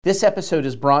This episode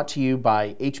is brought to you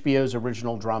by HBO's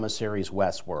original drama series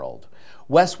Westworld.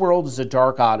 Westworld is a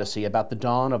dark odyssey about the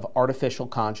dawn of artificial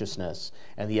consciousness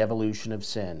and the evolution of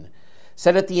sin.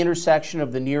 Set at the intersection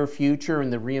of the near future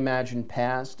and the reimagined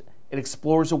past, it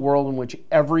explores a world in which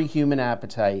every human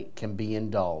appetite can be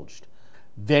indulged.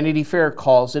 Vanity Fair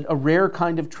calls it a rare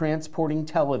kind of transporting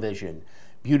television,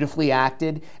 beautifully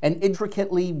acted and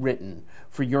intricately written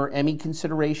for your Emmy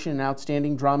consideration and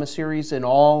outstanding drama series and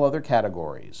all other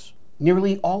categories.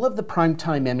 Nearly all of the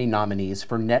primetime Emmy nominees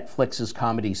for Netflix's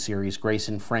comedy series Grace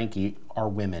and Frankie are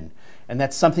women, and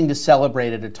that's something to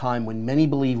celebrate at a time when many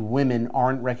believe women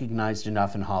aren't recognized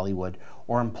enough in Hollywood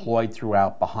or employed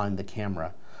throughout behind the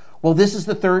camera. Well, this is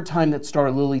the third time that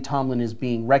star Lily Tomlin is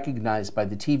being recognized by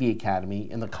the TV Academy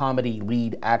in the comedy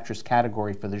lead actress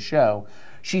category for the show.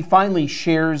 She finally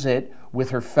shares it with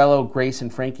her fellow Grace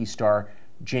and Frankie star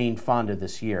Jane Fonda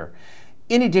this year.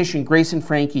 In addition, Grace and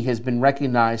Frankie has been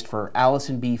recognized for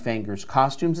Allison B. Fanger's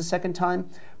costumes a second time,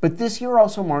 but this year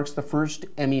also marks the first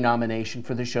Emmy nomination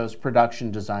for the show's production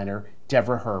designer,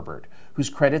 Devorah Herbert, whose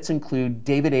credits include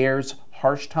David Ayer's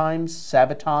Harsh Times,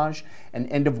 Sabotage,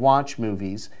 and End of Watch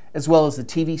movies, as well as the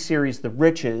TV series The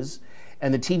Riches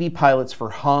and the TV pilots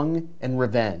for Hung and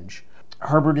Revenge.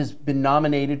 Herbert has been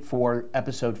nominated for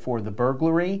Episode 4, The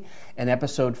Burglary, and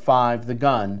Episode 5, The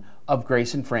Gun, of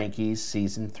Grace and Frankie's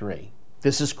Season 3.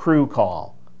 This is Crew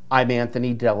Call. I'm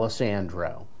Anthony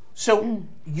D'Alessandro. So,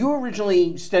 you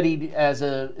originally studied as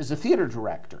a theater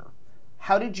director.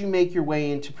 How did you make your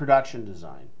way into production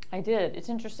design? I did. It's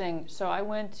interesting. So I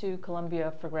went to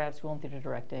Columbia for grad school in theater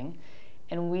directing,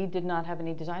 and we did not have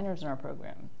any designers in our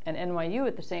program. And NYU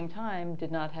at the same time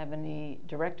did not have any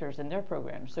directors in their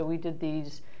program. So we did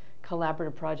these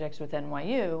collaborative projects with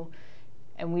NYU,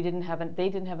 and they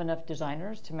didn't have enough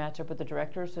designers to match up with the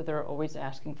directors, so they're always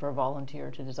asking for a volunteer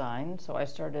to design. So I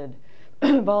started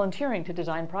volunteering to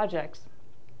design projects.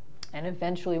 And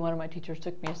eventually one of my teachers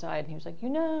took me aside, and he was like,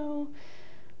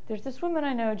 there's this woman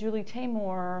I know, Julie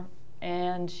Taymor,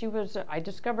 and I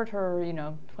discovered her,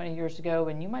 20 years ago,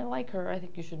 and you might like her. I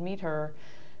think you should meet her.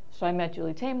 So I met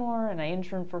Julie Taymor, and I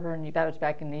interned for her, and that was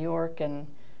back in New York, and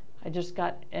I just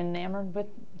got enamored with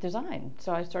design.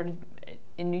 So I started,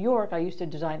 in New York, I used to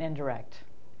design and direct.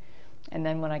 And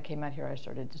then when I came out here, I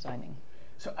started designing.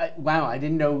 So, I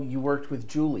didn't know you worked with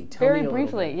Julie. Tell me Very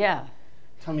briefly, yeah.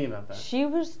 Tell me about that. She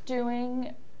was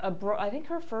doing I think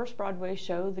her first Broadway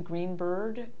show, The Green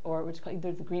Bird, or it was called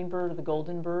either The Green Bird or The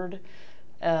Golden Bird,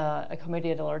 a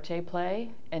commedia dell'arte play,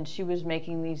 and she was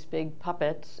making these big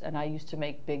puppets, and I used to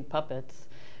make big puppets,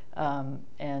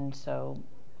 and so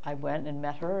I went and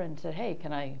met her and said, hey,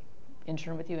 can I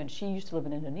intern with you? And she used to live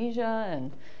in Indonesia,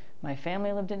 and my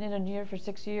family lived in Indonesia for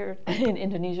 6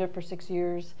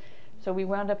 years, so we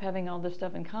wound up having all this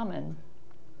stuff in common.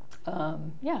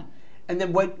 Yeah. And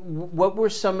then what were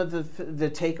some of the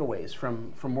takeaways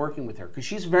from working with her? Because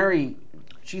she's very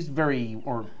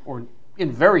or in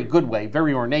a very good way,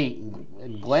 very ornate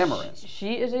and glamorous.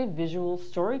 She is a visual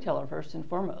storyteller first and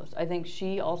foremost. I think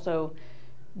she's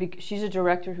a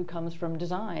director who comes from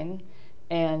design,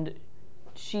 and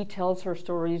she tells her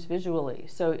stories visually.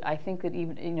 So I think that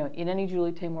even in any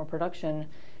Julie Taymor production,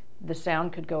 the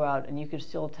sound could go out and you could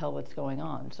still tell what's going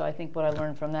on. So I think what I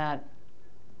learned from that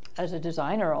as a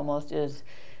designer almost is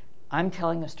I'm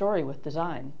telling a story with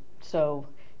design. So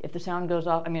if the sound goes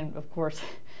off, of course,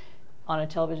 on a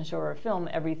television show or a film,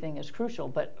 everything is crucial.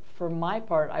 But for my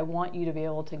part, I want you to be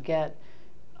able to get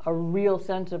a real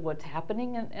sense of what's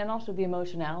happening and also the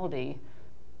emotionality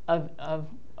of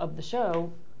the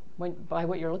show by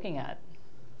what you're looking at.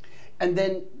 And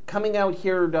then coming out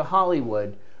here to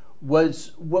Hollywood,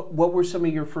 what were some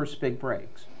of your first big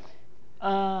breaks?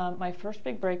 My first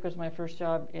big break was my first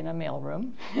job in a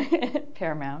mailroom at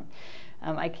Paramount.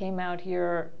 I came out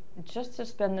here just to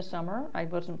spend the summer. I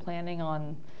wasn't planning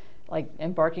on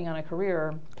embarking on a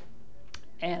career,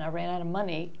 and I ran out of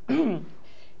money.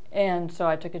 And so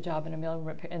I took a job in a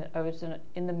mailroom, and I was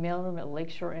in the mailroom at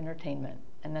Lakeshore Entertainment.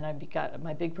 And then I got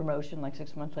my big promotion,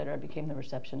 6 months later, I became the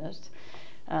receptionist.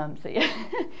 So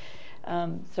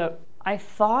I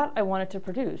thought I wanted to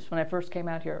produce when I first came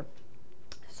out here.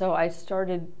 So I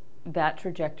started that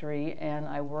trajectory, and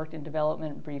I worked in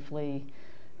development briefly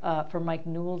for Mike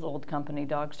Newell's old company,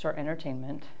 Dogstar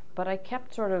Entertainment. But I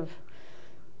kept sort of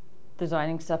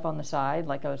designing stuff on the side,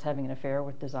 like I was having an affair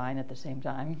with design at the same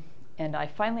time. And I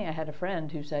had a friend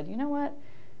who said, you know what,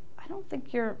 I don't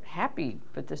think you're happy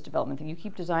with this development thing. You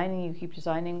keep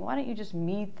designing. Why don't you just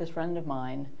meet this friend of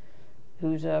mine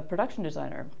who's a production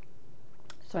designer?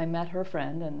 So I met her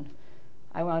friend, and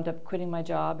I wound up quitting my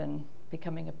job and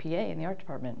becoming a PA in the art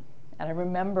department. And I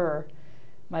remember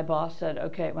my boss said,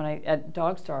 okay, at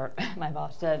Dog Star, my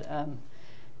boss said,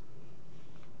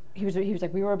 he was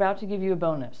like, we were about to give you a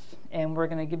bonus, and we're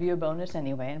going to give you a bonus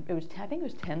anyway. And I think it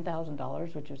was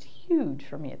 $10,000, which was huge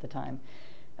for me at the time.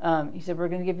 He said, we're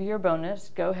going to give you your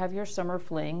bonus. Go have your summer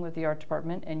fling with the art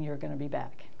department, and you're going to be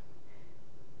back.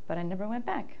 But I never went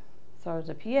back. So I was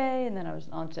a PA, and then I was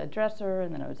an on-set dresser,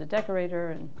 and then I was a decorator,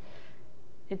 and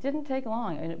it didn't take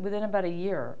long. And within about a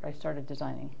year, I started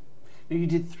designing. Now, you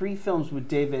did 3 films with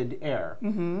David Ayer.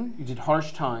 Mm-hmm. You did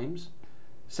Harsh Times,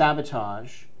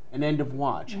 Sabotage, and End of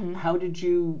Watch. Mm-hmm. How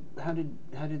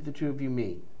did the two of you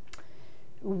meet?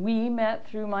 We met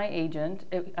through my agent.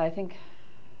 I think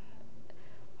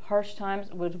Harsh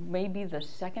Times was maybe the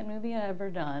second movie I ever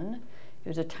done. It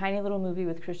was a tiny little movie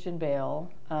with Christian Bale,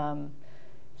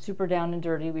 super down and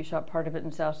dirty. We shot part of it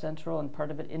in South Central and part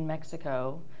of it in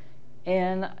Mexico.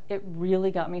 And it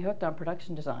really got me hooked on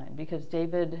production design, because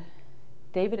David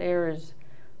Ayer is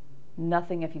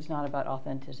nothing if he's not about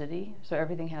authenticity. So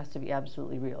everything has to be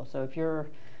absolutely real. So if you're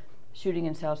shooting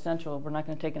in South Central, we're not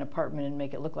going to take an apartment and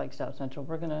make it look like South Central.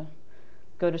 We're going to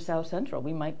go to South Central.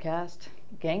 We might cast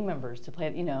gang members to play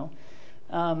it, you know.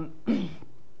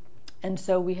 And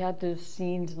so we had the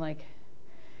scenes like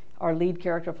our lead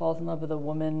character falls in love with a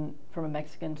woman from a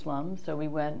Mexican slum. So we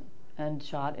went and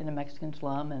shot in a Mexican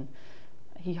slum, and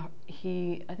I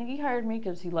think he hired me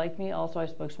because he liked me. Also, I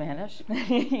spoke Spanish,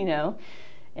 you know.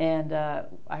 And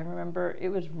I remember it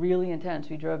was really intense.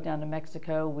 We drove down to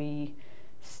Mexico. We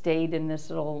stayed in this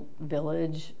little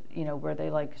village, you know, where they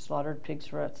like slaughtered pigs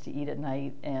for us to eat at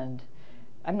night. And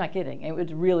I'm not kidding. It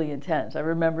was really intense. I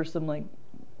remember some like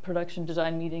production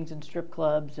design meetings in strip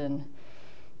clubs, and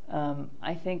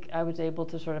I think I was able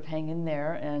to sort of hang in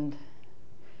there, and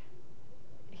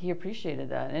he appreciated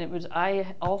that. And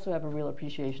I also have a real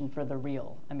appreciation for the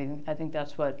real. I mean, I think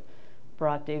that's what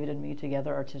brought David and me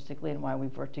together artistically, and why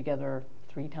we've worked together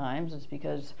 3 times. Is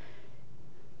because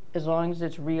as long as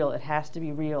it's real, it has to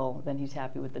be real, then he's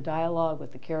happy with the dialogue,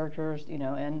 with the characters, you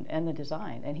know, and the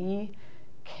design. And he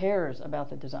cares about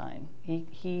the design.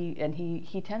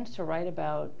 He tends to write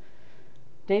about,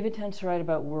 David tends to write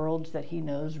about worlds that he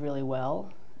knows really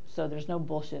well. So there's no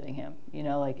bullshitting him, you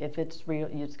know, like if it's real,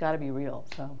 it's got to be real.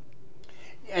 So,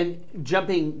 and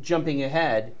jumping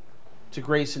ahead to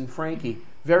Grace and Frankie,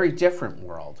 very different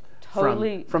world.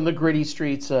 Totally from the gritty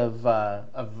streets of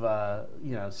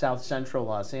you know, South Central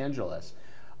Los Angeles.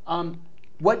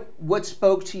 What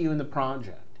spoke to you in the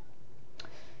project?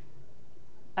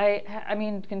 I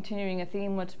mean, continuing a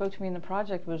theme, what spoke to me in the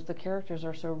project was the characters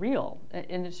are so real.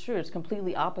 And it's true, it's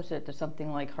completely opposite to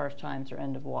something like Harsh Times or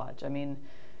End of Watch. I mean,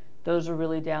 those are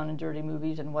really down and dirty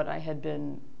movies, and what I had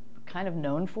been kind of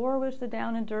known for was the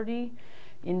down and dirty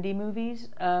indie movies.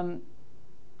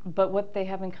 But what they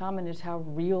have in common is how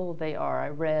real they are. I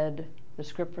read the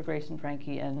script for Grace and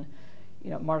Frankie, and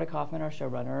you know, Marta Kaufman, our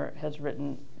showrunner, has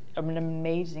written an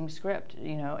amazing script,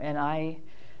 you know, and I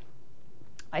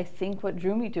think what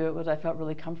drew me to it was I felt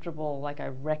really comfortable, like I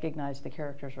recognized the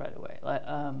characters right away.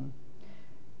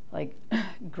 Like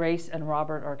Grace and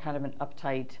Robert are kind of an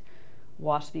uptight,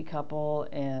 waspy couple,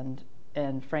 and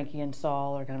Frankie and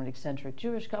Saul are kind of an eccentric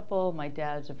Jewish couple. My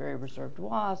dad's a very reserved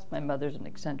wasp. My mother's an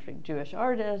eccentric Jewish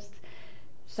artist.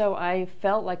 So I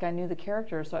felt like I knew the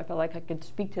characters, so I felt like I could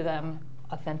speak to them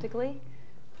authentically.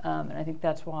 And I think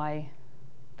that's why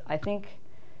I think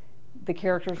the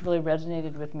characters really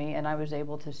resonated with me, and I was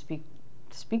able to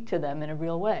speak to them in a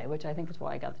real way, which I think is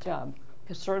why I got the job.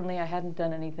 Because certainly I hadn't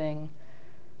done anything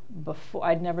before.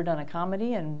 I'd never done a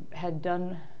comedy, and had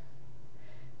done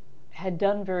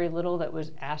very little that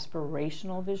was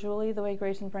aspirational visually, the way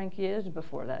Grace and Frankie is,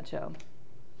 before that show.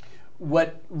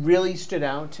 What really stood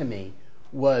out to me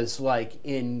was, like,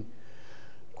 in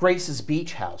Grace's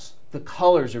beach house, the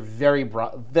colors are very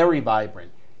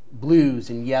vibrant, blues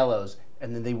and yellows,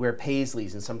 and then they wear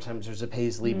paisleys, and sometimes there's a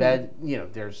paisley bed, you know,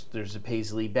 there's a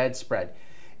paisley bedspread.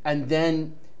 And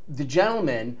then the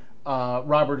gentlemen,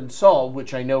 Robert and Saul,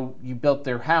 which I know you built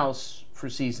their house for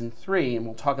season 3, and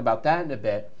we'll talk about that in a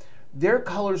bit, their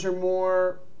colors are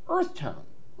more earth tone,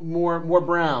 more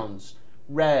browns,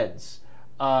 reds.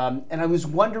 And I was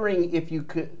wondering if you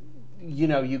could,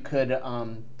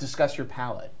 discuss your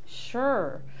palette.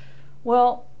 Sure.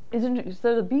 Well,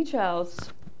 so the beach house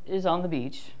is on the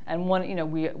beach, and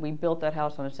we built that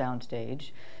house on a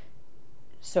soundstage,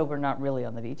 so we're not really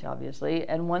on the beach, obviously.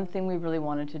 And one thing we really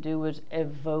wanted to do was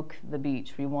evoke the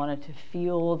beach. We wanted to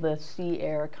feel the sea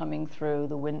air coming through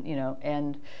the wind,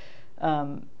 and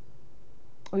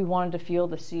we wanted to feel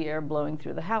the sea air blowing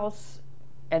through the house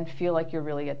and feel like you're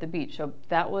really at the beach. So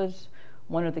that was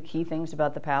one of the key things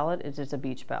about the palette is it's a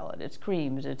beach palette. It's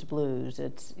creams, it's blues,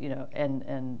 it's, you know,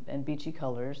 and beachy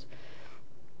colors.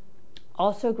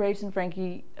 Also, Grace and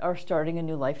Frankie are starting a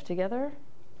new life together,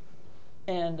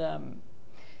 and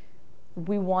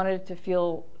we wanted it to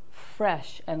feel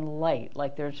fresh and light,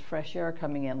 like there's fresh air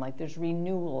coming in, like there's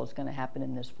renewal is going to happen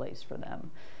in this place for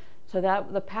them. So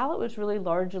that the palette was really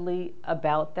largely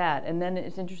about that. And then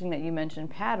it's interesting that you mentioned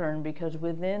pattern, because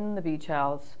within the beach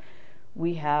house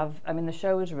we have, I mean, the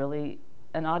show is really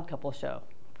an odd couple show.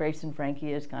 Grace and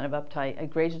Frankie is kind of uptight.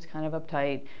 Grace is kind of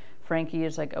uptight. Frankie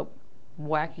is like a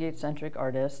wacky, eccentric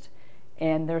artist,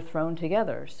 and they're thrown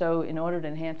together. So in order to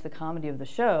enhance the comedy of the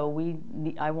show,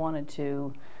 I wanted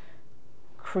to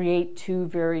create two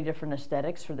very different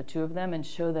aesthetics for the two of them and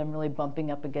show them really bumping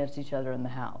up against each other in the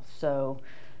house. So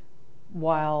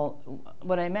while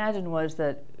what I imagined was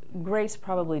that Grace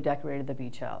probably decorated the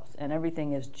beach house and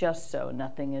everything is just so,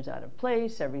 nothing is out of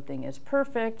place, everything is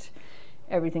perfect,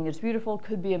 everything is beautiful,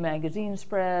 could be a magazine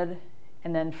spread,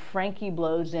 and then Frankie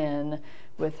blows in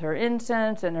with her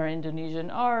incense and her Indonesian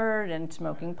art and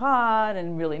smoking pot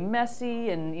and really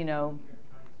messy and, you know,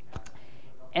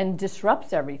 and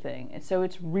disrupts everything. And so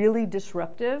it's really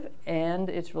disruptive and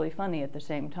it's really funny at the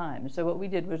same time. So what we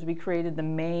did was we created the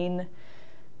main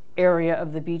area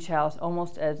of the beach house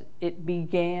almost as it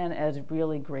began as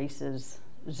really Grace's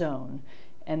zone.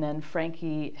 And then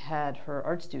Frankie had her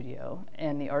art studio,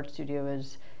 and the art studio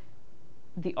is,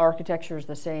 the architecture is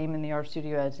the same in the art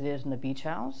studio as it is in the beach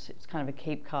house. It's kind of a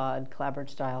Cape Cod clapboard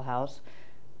style house.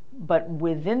 But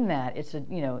within that, it's a,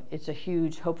 you know, it's a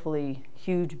huge, hopefully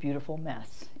huge, beautiful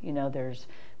mess. You know, there's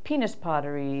penis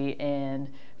pottery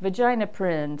and vagina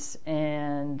prints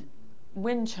and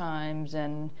wind chimes,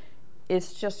 and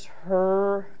it's just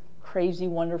her crazy,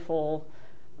 wonderful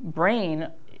brain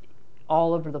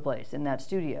all over the place in that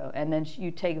studio. And then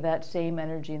you take that same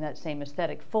energy and that same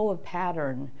aesthetic full of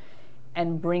pattern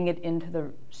and bring it into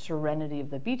the serenity of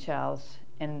the beach house,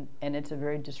 and it's a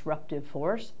very disruptive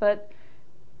force, but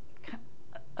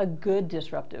a good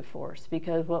disruptive force,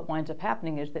 because what winds up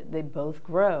happening is that they both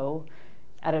grow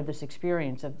out of this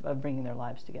experience of bringing their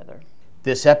lives together.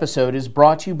 This episode is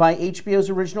brought to you by HBO's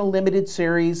original limited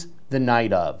series, The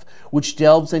Night Of, which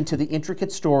delves into the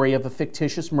intricate story of a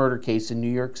fictitious murder case in New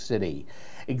York City,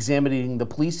 examining the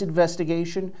police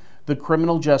investigation, the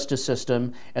criminal justice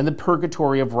system, and the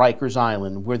purgatory of Rikers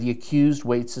Island, where the accused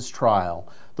waits his trial.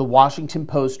 The Washington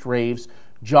Post raves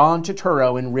John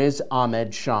Turturro and Riz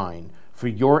Ahmed shine for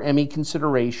your Emmy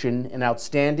consideration, an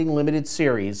outstanding limited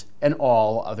series, and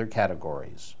all other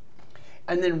categories.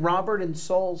 And then Robert and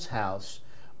Saul's house,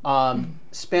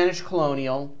 Spanish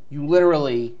colonial. You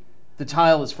literally, the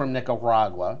tile is from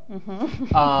Nicaragua.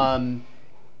 Mm-hmm.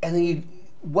 And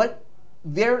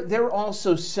then they're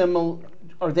also similar.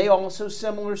 Are they also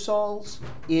similar Sauls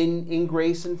in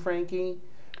Grace and Frankie?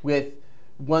 With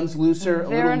one's looser,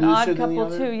 they're a little looser than the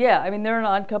other? They're an odd couple too. Yeah, I mean, they're an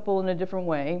odd couple in a different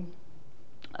way.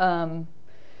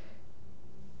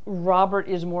 Robert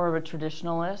is more of a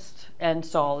traditionalist, and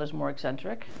Saul is more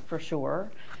eccentric, for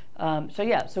sure.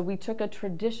 So we took a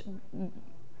tradition.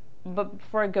 But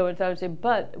before I go into that, I would say,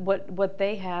 but what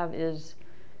they have is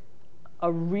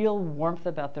a real warmth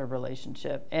about their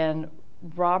relationship. And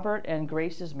Robert and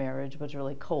Grace's marriage was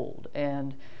really cold.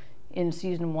 And in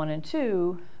season 1 and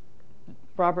 2,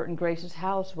 Robert and Grace's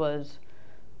house was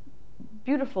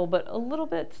beautiful, but a little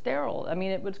bit sterile. I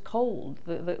mean, it was cold.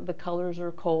 The colors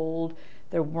are cold.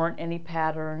 There weren't any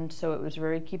patterns, so it was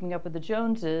very keeping up with the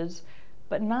Joneses,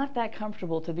 but not that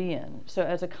comfortable to be in. So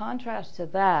as a contrast to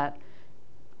that,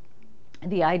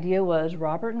 the idea was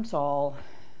Robert and Saul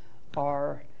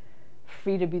are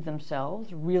free to be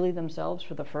themselves, really themselves,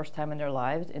 for the first time in their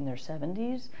lives in their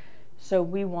 70s. So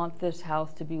we want this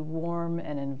house to be warm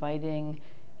and inviting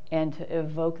and to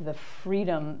evoke the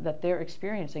freedom that they're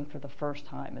experiencing for the first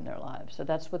time in their lives. So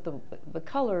that's what the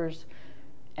colors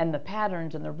and the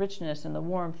patterns and the richness and the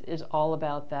warmth is all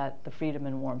about, that the freedom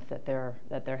and warmth that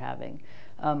they're having.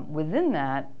 Within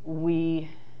that,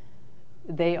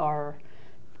 they are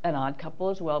an odd couple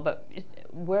as well, but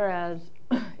whereas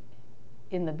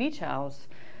in the beach house,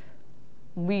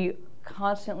 we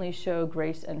constantly show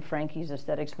Grace and Frankie's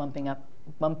aesthetics bumping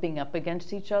up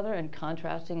against each other and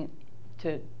contrasting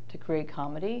to create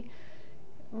comedy.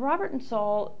 Robert and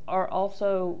Saul are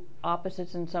also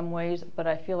opposites in some ways, but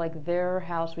I feel like their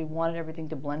house, we wanted everything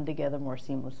to blend together more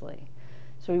seamlessly.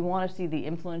 So we want to see the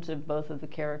influence of both of the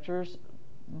characters,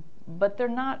 but they're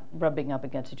not rubbing up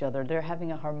against each other. They're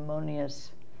having a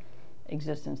harmonious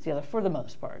existence together for the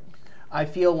most part. I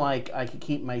feel like I could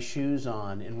keep my shoes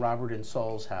on in Robert and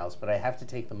Saul's house, but I have to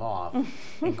take them off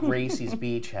in Gracie's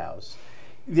beach house.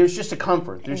 there's just a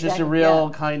comfort. There's just a real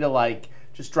kind of like,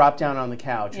 just drop down on the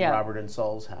couch in Robert and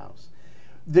Saul's house.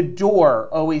 The door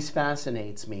always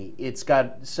fascinates me. It's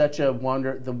got such a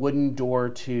the wooden door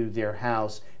to their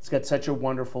house. It's got such a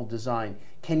wonderful design.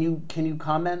 Can you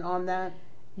comment on that?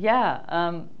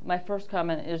 Yeah, my first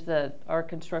comment is that our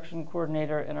construction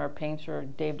coordinator and our painter,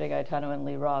 Dave DeGaetano and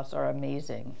Lee Ross, are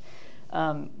amazing.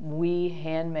 We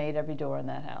handmade every door in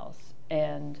that house,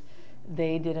 and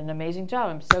they did an amazing job.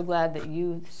 I'm so glad that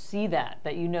you see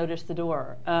that you noticed the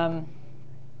door.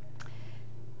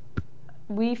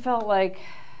 We felt like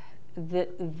that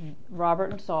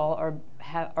Robert and Saul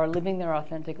are living their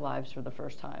authentic lives for the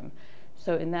first time.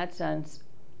 So in that sense,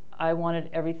 I wanted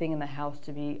everything in the house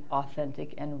to be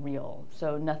authentic and real.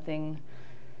 So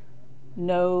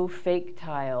no fake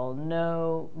tile,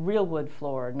 no real wood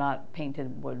floor, not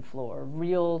painted wood floor.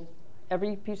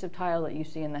 Every piece of tile that you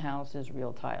see in the house is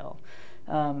real tile.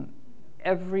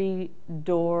 Every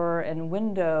door and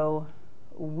window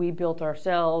we built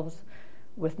ourselves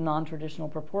with non-traditional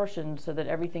proportions so that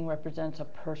everything represents a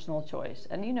personal choice.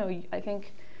 And I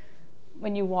think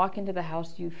when you walk into the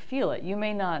house, you feel it. You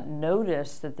may not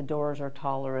notice that the doors are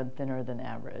taller and thinner than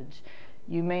average.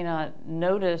 You may not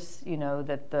notice,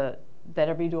 that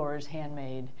every door is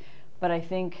handmade. But I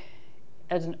think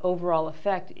as an overall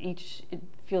effect, it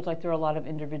feels like there are a lot of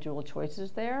individual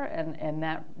choices there, and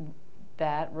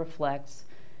that reflects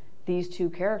these two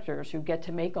characters who get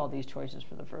to make all these choices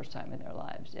for the first time in their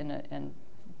lives, and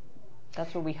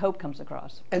that's what we hope comes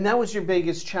across. And that was your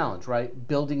biggest challenge, right?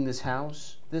 Building this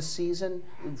house this season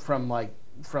from that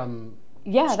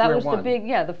was the big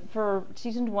for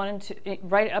seasons 1 and 2,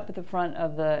 right up at the front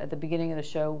of at the beginning of the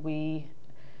show, we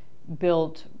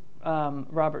built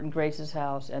Robert and Grace's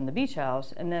house and the beach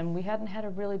house, and then we hadn't had a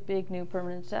really big new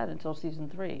permanent set until season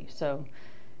 3. So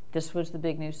this was the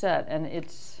big new set, and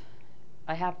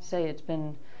I have to say, it's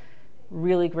been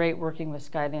really great working with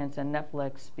Skydance and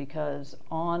Netflix, because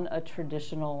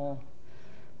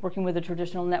working with a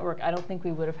traditional network, I don't think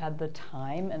we would have had the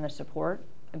time and the support.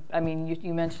 I mean,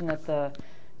 you mentioned that the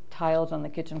tiles on the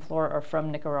kitchen floor are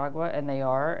from Nicaragua, and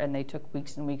they took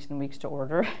weeks and weeks and weeks to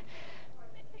order.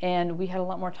 And we had a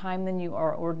lot more time than you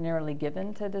are ordinarily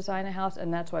given to design a house,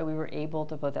 and that's why we were able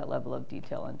to put that level of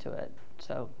detail into it.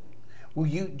 So. Well,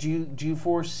 do you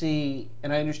foresee,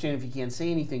 and I understand if you can't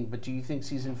say anything, but do you think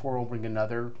season 4 will bring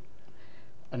another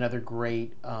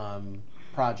great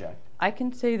project? I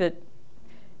can say that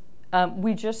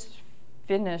we just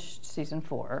finished season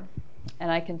 4, and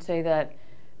I can say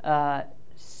that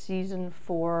season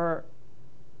 4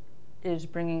 is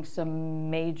bringing some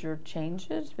major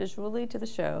changes visually to the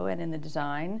show and in the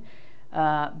design,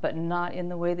 but not in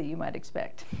the way that you might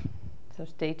expect. So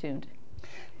stay tuned.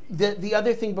 The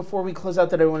other thing before we close out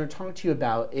that I want to talk to you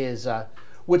about is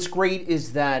what's great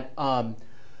is that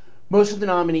most of the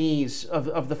nominees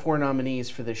of the 4 nominees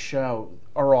for this show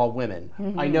are all women.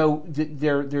 Mm-hmm. I know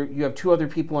you have 2 other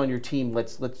people on your team.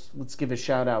 Let's give a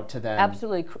shout out to them.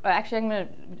 Absolutely. Actually,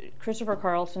 Christopher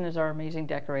Carlson is our amazing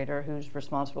decorator who's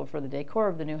responsible for the decor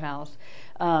of the new house.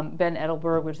 Ben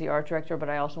Edelberg was the art director, but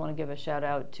I also want to give a shout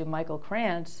out to Michael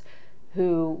Krantz,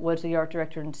 who was the art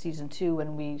director in season 2,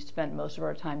 and we spent most of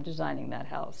our time designing that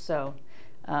house. So,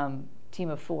 team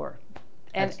of 4.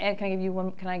 And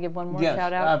can I give one more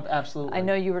shout out? Absolutely. I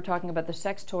know you were talking about the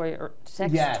sex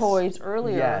toys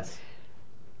earlier. Yes.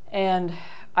 And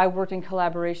I worked in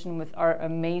collaboration with our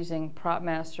amazing prop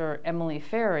master Emily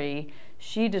Ferry.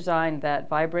 She designed that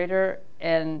vibrator,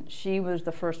 and she was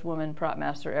the first woman prop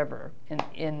master ever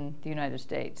in the United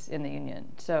States, in the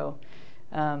Union. So.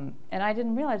 And I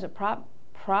didn't realize that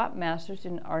prop masters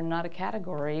are not a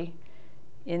category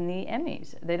in the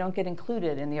Emmys. They don't get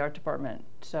included in the art department.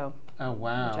 So, oh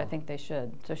wow, which I think they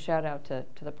should. So shout out to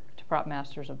prop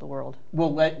masters of the world.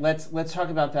 Well, let's talk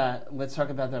about that. Let's talk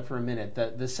about that for a minute.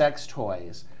 The sex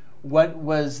toys. What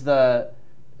was that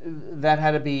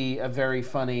had to be a very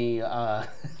funny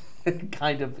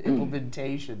kind of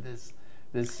implementation this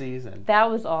season. That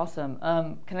was awesome.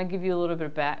 Can I give you a little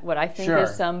bit of what I think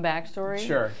is some backstory?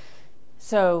 Sure.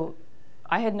 So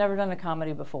I had never done a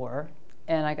comedy before,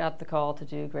 and I got the call to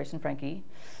do Grace and Frankie.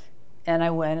 And I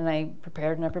went and I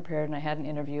prepared and I had an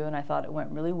interview, and I thought it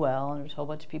went really well, and there was a whole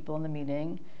bunch of people in the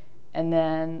meeting. And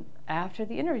then after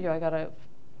the interview, I got a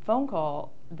phone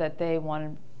call that they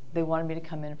wanted me to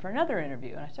come in for another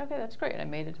interview. And I said, okay, that's great. I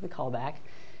made it to the callback.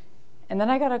 And then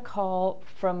I got a call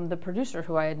from the producer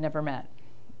who I had never met.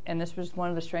 And this was one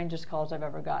of the strangest calls I've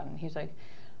ever gotten. He's like,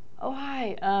 oh,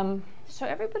 hi. So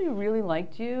everybody really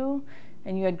liked you,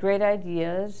 and you had great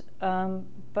ideas,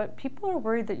 but people are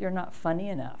worried that you're not funny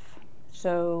enough.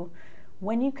 So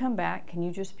when you come back, can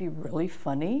you just be really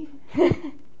funny?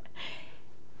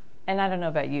 And I don't know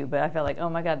about you, but I felt like, oh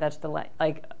my God, that's the what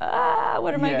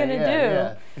am I going to do?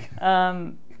 Yeah.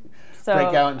 So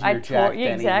break out into your Jack Benny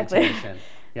exactly. imitation.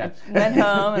 Yeah. I went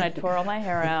home and I tore all my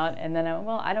hair out, and then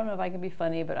I don't know if I can be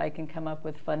funny, but I can come up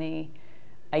with funny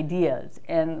ideas.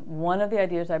 And one of the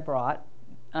ideas I brought,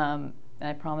 and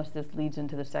I promise this leads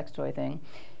into the sex toy thing,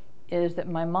 is that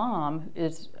my mom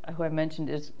who I mentioned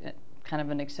is kind of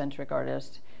an eccentric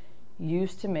artist,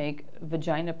 used to make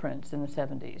vagina prints in the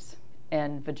 70s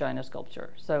and vagina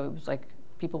sculpture. So it was like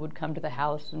people would come to the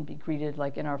house and be greeted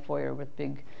like in our foyer with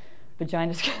big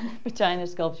vagina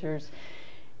sculptures.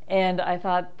 And I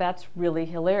thought that's really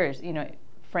hilarious. You know,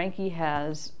 Frankie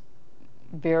has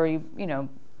a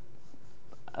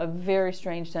very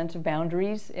strange sense of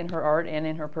boundaries in her art and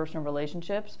in her personal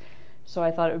relationships. So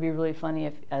I thought it would be really funny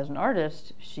if, as an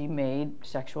artist, she made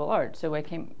sexual art. So I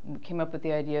came up with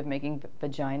the idea of making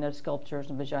vagina sculptures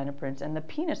and vagina prints and the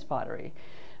penis pottery.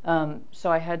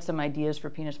 So I had some ideas for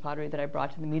penis pottery that I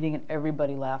brought to the meeting, and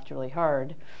everybody laughed really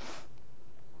hard.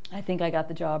 I think I got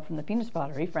the job from the penis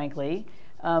pottery, frankly.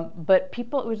 But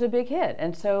it was a big hit.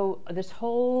 And so this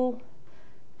whole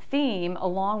theme,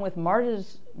 along with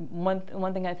Marta's,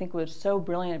 one thing I think was so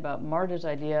brilliant about Marta's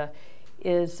idea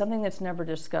is something that's never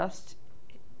discussed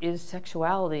is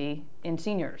sexuality in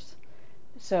seniors.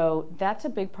 So that's a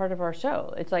big part of our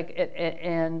show. It's like,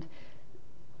 and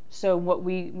so what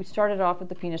we started off with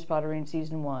the penis pottery in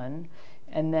season 1,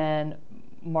 and then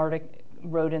Marta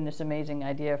wrote in this amazing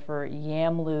idea for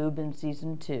Yam Lube in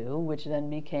season 2, which then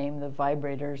became the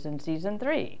vibrators in season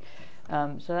 3.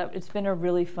 So it's been a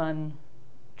really fun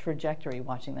trajectory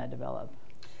watching that develop.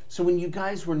 So when you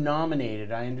guys were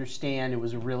nominated, I understand it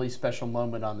was a really special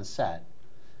moment on the set.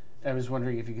 I was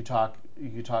wondering if you could talk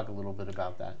a little bit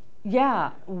about that.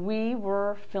 Yeah, we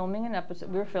were filming an episode.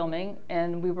 We were filming,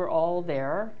 and we were all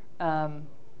there.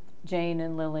 Jane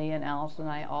and Lily and Alice and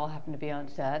I all happened to be on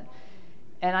set.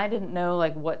 And I didn't know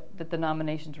that the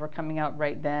nominations were coming out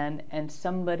right then. And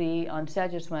somebody on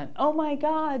set just went, "Oh my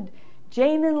God,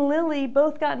 Jane and Lily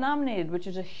both got nominated," which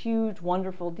is a huge,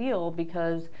 wonderful deal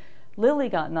because Lily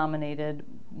got nominated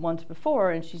once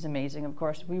before, and she's amazing, of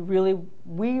course. We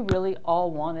really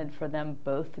all wanted for them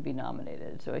both to be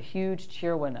nominated. So a huge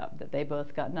cheer went up that they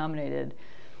both got nominated.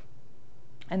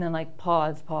 And then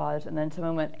pause, and then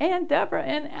someone went, "And Deborah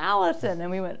and Allison," and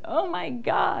we went, "Oh my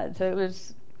God!" So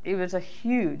it was a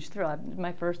huge thrill. It was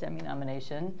my first Emmy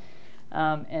nomination,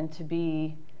 and to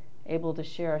be able to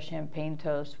share a champagne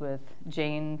toast with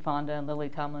Jane Fonda and Lily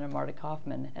Tomlin and Marta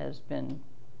Kaufman has been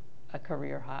a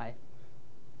career high.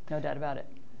 No doubt about it.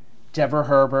 Devorah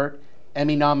Herbert,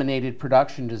 Emmy-nominated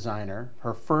production designer,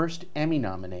 her first Emmy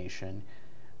nomination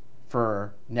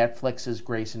for Netflix's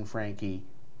Grace and Frankie,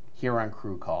 here on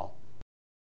Crew Call.